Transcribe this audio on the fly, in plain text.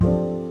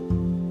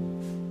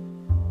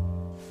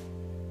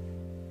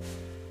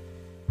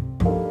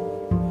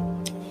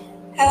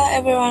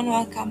everyone,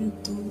 welcome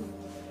to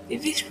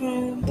Vivi's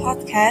Room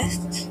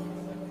Podcast.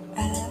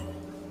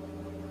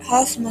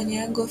 Halo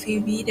semuanya, gue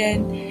Vivi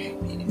dan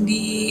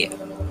di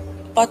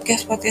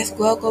podcast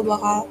gue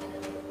bakal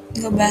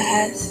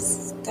ngebahas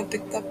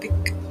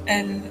topik-topik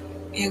dan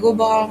gue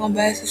bakal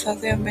ngebahas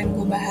sesuatu yang pengen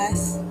gue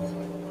bahas.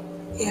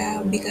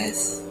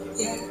 Because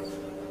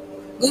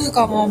gue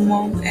suka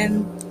ngomong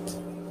and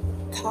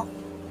talk.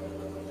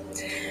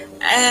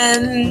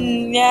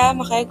 And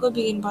makanya gue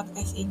bikin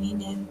podcast ini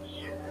dan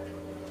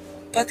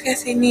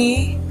podcast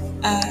ini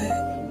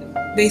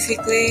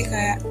basically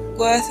kayak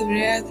gue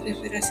sebenarnya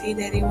terinspirasi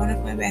dari one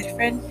of my best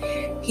friend.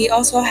 He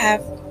also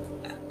have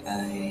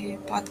a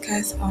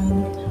podcast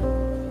on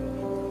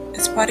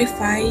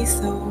Spotify,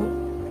 so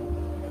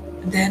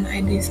then I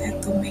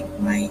decided to make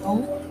my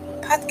own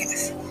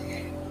podcast.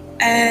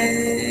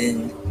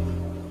 And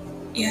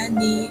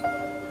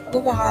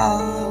gue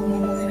bakal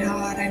ngomongin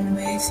hal random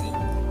aja sih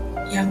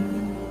yang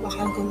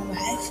bakal gue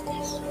bahas.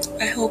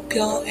 I hope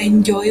y'all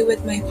enjoy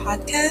with my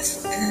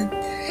podcast and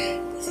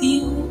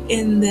see you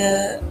in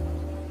the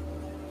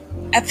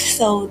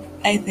episode,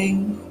 I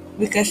think,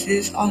 because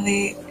it's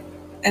only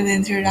an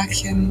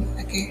introduction.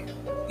 Okay,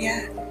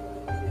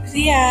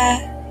 see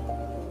ya.